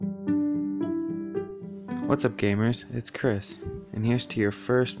What's up, gamers? It's Chris, and here's to your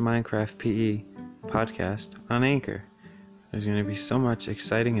first Minecraft PE podcast on Anchor. There's going to be so much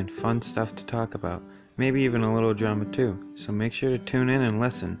exciting and fun stuff to talk about, maybe even a little drama too, so make sure to tune in and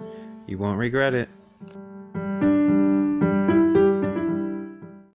listen. You won't regret it.